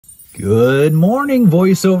Good morning,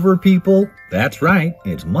 voiceover people. That's right,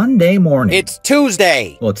 it's Monday morning. It's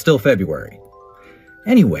Tuesday. Well, it's still February.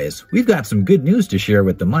 Anyways, we've got some good news to share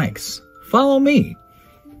with the mics. Follow me.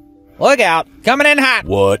 Look out, coming in hot.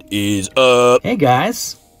 What is up? Hey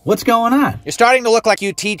guys, what's going on? You're starting to look like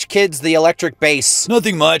you teach kids the electric bass.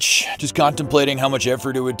 Nothing much. Just contemplating how much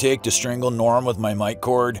effort it would take to strangle Norm with my mic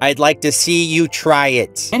cord. I'd like to see you try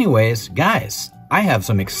it. Anyways, guys, I have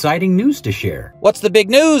some exciting news to share. What's the big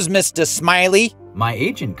news, Mr. Smiley? My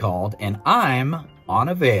agent called and I'm on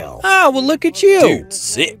Avail. Oh, well, look at you. Dude,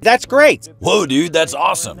 sick. That's great. Whoa, dude, that's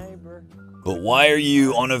awesome. But why are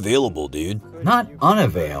you unavailable, dude? Not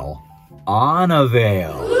unavail, on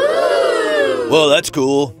Avail. Well, that's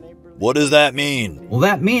cool. What does that mean? Well,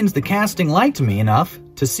 that means the casting liked me enough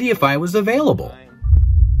to see if I was available.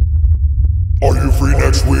 Are you free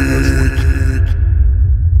next week?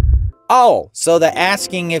 Oh, so they're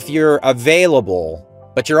asking if you're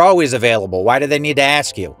available, but you're always available. Why do they need to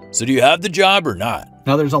ask you? So do you have the job or not?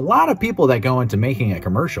 Now, there's a lot of people that go into making a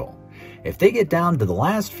commercial. If they get down to the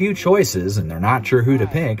last few choices and they're not sure who to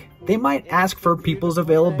pick, they might ask for people's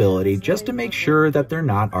availability just to make sure that they're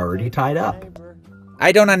not already tied up.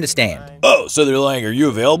 I don't understand. Oh, so they're like, are you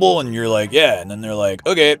available? And you're like, yeah. And then they're like,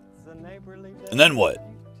 okay. And then what?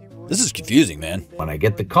 This is confusing, man. When I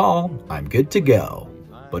get the call, I'm good to go.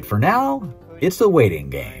 But for now, it's a waiting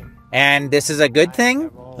game. And this is a good thing?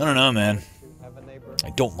 I don't know, man.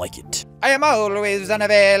 I don't like it. I am always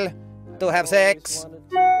unavail to have sex.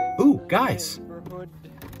 Ooh, guys.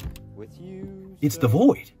 It's the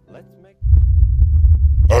Void.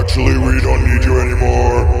 Actually, we don't need you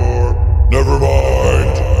anymore. Never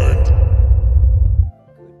mind.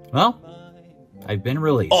 Well, I've been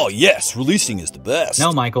released. Oh, yes. Releasing is the best.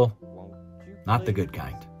 No, Michael. Not the good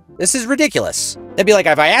kind. This is ridiculous. It'd be like,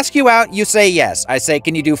 if I ask you out, you say yes. I say,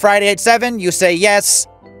 can you do Friday at 7? You say yes.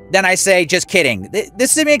 Then I say, just kidding.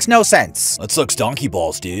 This makes no sense. That sucks donkey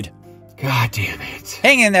balls, dude. God damn it.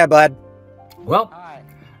 Hang in there, bud. Well,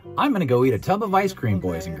 I'm gonna go eat a tub of ice cream,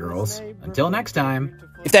 boys and girls. Until next time.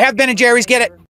 If they have Ben and Jerry's, get it.